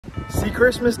See,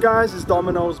 Christmas, guys, is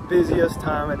Domino's busiest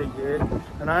time of the year,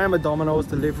 and I am a Domino's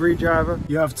delivery driver.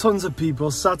 You have tons of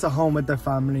people sat at home with their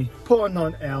family, putting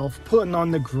on Elf, putting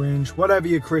on The Grinch, whatever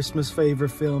your Christmas favorite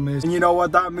film is. And you know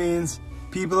what that means?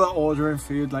 People are ordering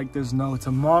food like there's no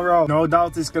tomorrow. No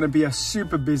doubt it's going to be a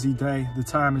super busy day. The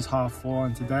time is 4:30,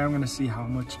 and today I'm going to see how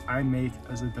much I make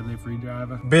as a delivery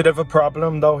driver. Bit of a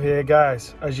problem though here,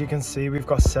 guys. As you can see, we've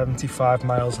got 75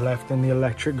 miles left in the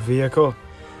electric vehicle.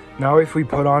 Now if we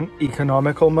put on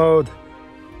economical mode,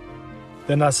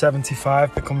 then that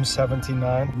 75 becomes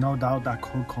 79. No doubt that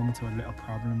could come to a little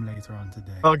problem later on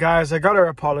today. Well guys, I gotta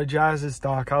apologize, it's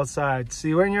dark outside.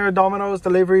 See, when you're a Domino's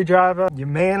delivery driver, you're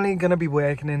mainly gonna be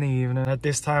working in the evening. At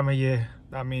this time of year,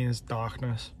 that means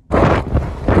darkness. Ho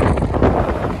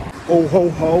ho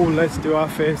ho, let's do our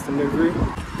first delivery.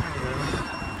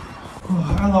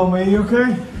 Oh, hello mate, you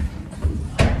okay?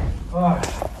 Oh, how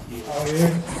are you?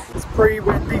 It's pretty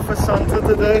windy for Santa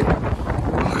today. Look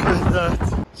at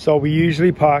that. So we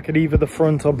usually park at either the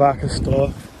front or back of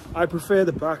store. I prefer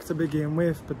the back to begin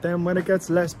with, but then when it gets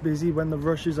less busy, when the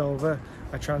rush is over,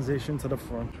 I transition to the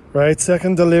front. Right,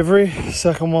 second delivery,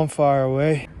 second one far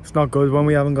away. It's not good when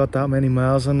we haven't got that many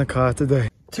miles on the car today.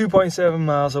 2.7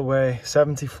 miles away,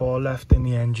 74 left in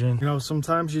the engine. You know,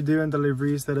 sometimes you're doing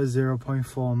deliveries that are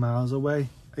 0.4 miles away,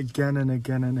 again and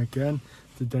again and again.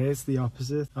 Today it's the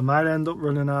opposite. I might end up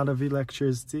running out of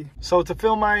electricity. So to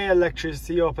fill my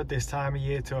electricity up at this time of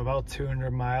year to about 200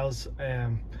 miles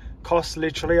costs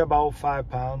literally about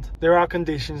 £5. There are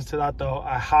conditions to that though.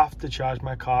 I have to charge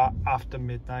my car after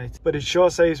midnight, but it sure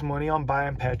saves money on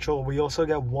buying petrol. We also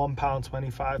get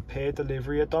 £1.25 per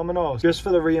delivery at Domino's, just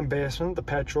for the reimbursement the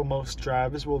petrol most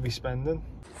drivers will be spending.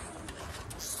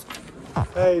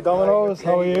 Hey Domino's,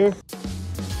 how are you?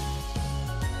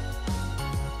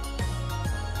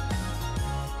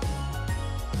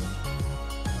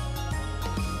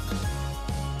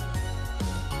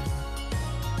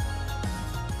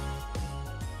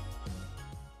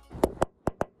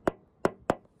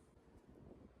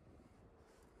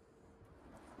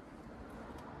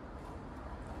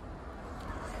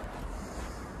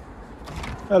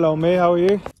 Hello mate, how are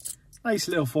you? Nice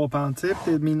little £4 tip,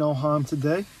 did me no harm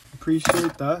today.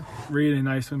 Appreciate that. Really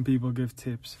nice when people give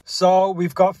tips. So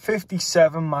we've got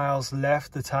 57 miles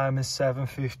left, the time is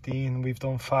 7:15. We've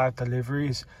done 5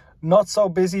 deliveries. Not so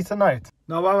busy tonight.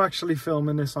 Now I'm actually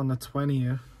filming this on the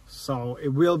 20th, so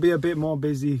it will be a bit more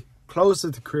busy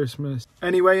closer to Christmas.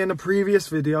 Anyway, in the previous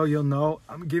video, you'll know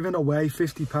I'm giving away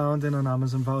 £50 in an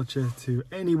Amazon voucher to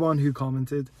anyone who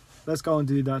commented. Let's go and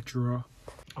do that draw.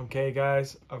 Okay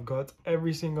guys, I've got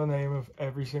every single name of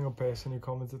every single person who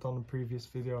commented on the previous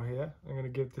video here. I'm going to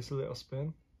give this a little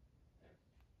spin.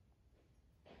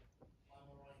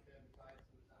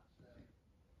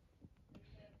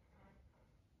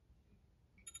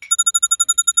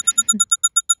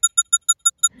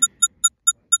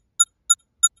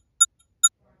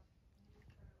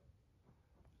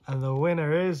 And the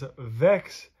winner is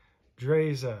Vex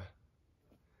Drazer.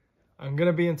 I'm going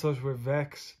to be in touch with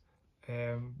Vex.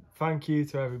 Thank you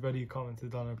to everybody who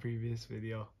commented on a previous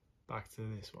video. Back to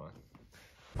this one.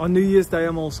 On New Year's Day,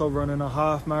 I'm also running a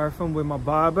half marathon with my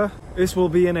barber. This will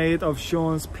be in aid of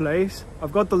Sean's place.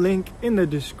 I've got the link in the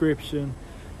description.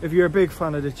 If you're a big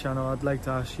fan of the channel, I'd like to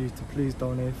ask you to please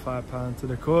donate £5 to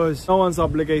the cause. No one's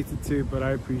obligated to, but I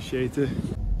appreciate it.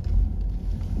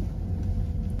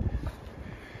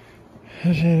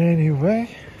 Anyway,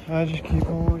 I just keep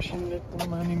on wishing that the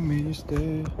money may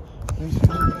stay.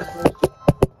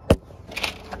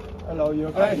 Hello, you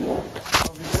okay?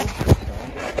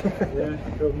 Yeah,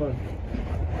 good man.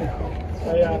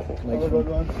 Yeah, have a good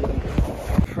one.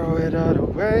 Throw it all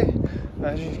away.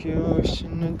 I just keep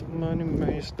wishing that the money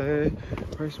may stay.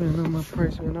 Priceman on my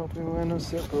priceman open when I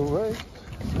step away. I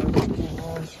just keep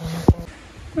wishing.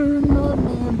 Better not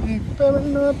money, better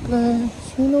not play.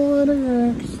 You know what the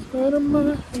wrecks out of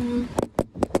my head.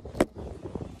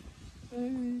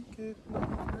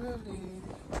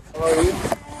 How are you?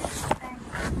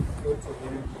 Good to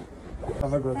hear.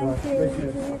 Have a good one. Thank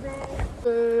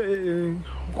you.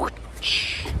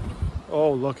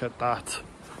 Oh, look at that.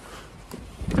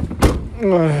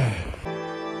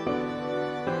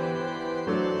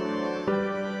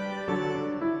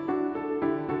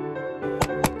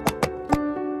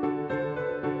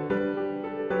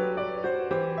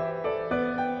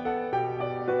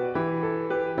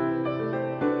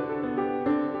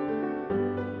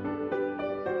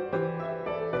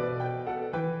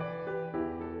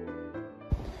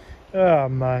 Oh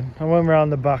man, I went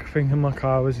around the back thinking my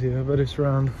car was here, but it's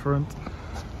around the front.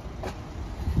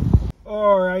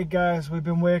 Alright guys, we've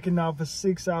been working now for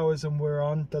 6 hours and we're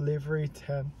on delivery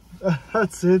 10.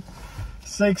 That's it.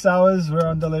 6 hours, we're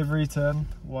on delivery 10.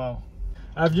 Wow.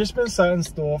 I've just been sat in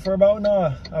store for about an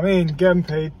hour. I mean, getting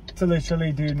paid to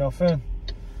literally do nothing.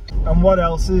 And what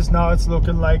else is now it's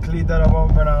looking likely that I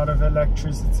won't run out of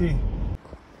electricity.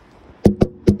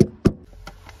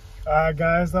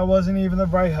 Guys, that wasn't even the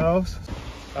right house.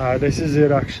 This is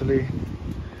it actually.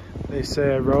 They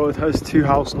say a road has 2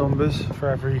 house numbers for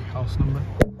every house number.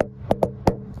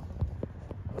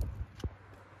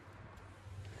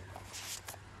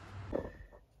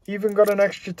 Even got an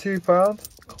extra £2.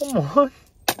 Come on,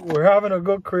 we're having a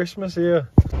good Christmas here.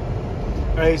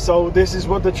 Hey, so this is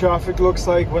what the traffic looks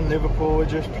like when Liverpool were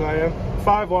just playing.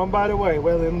 5-1 by the way,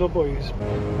 well in the boys.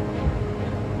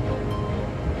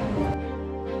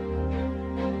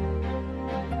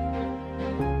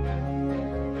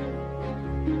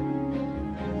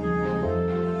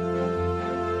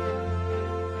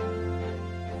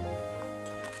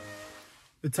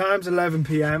 The time's 11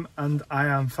 PM and I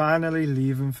am finally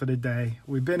leaving for the day.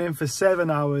 We've been in for 7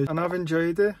 hours and I've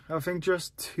enjoyed it. I think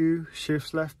just 2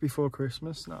 shifts left before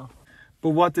Christmas now.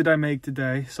 But what did I make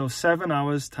today? So 7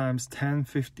 hours times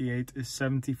 10.58 is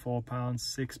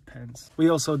 £74.06. We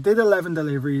also did 11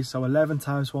 deliveries, so 11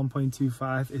 times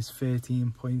 1.25 is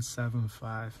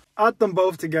 13.75. Add them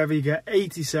both together, you get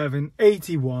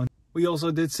 87.81. We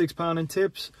also did £6 in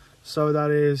tips, so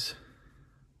that is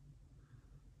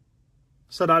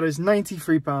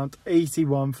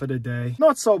 £93.81 for the day.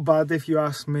 Not so bad if you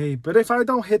ask me, but if I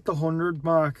don't hit the 100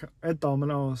 mark at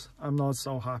Domino's, I'm not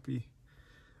so happy.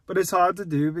 But it's hard to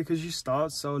do because you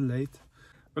start so late.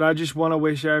 But I just want to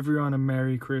wish everyone a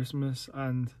Merry Christmas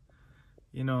and,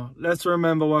 you know, let's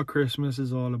remember what Christmas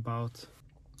is all about.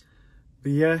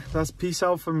 But yeah, that's peace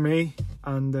out from me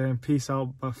and peace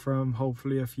out from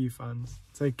hopefully a few fans.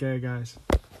 Take care, guys.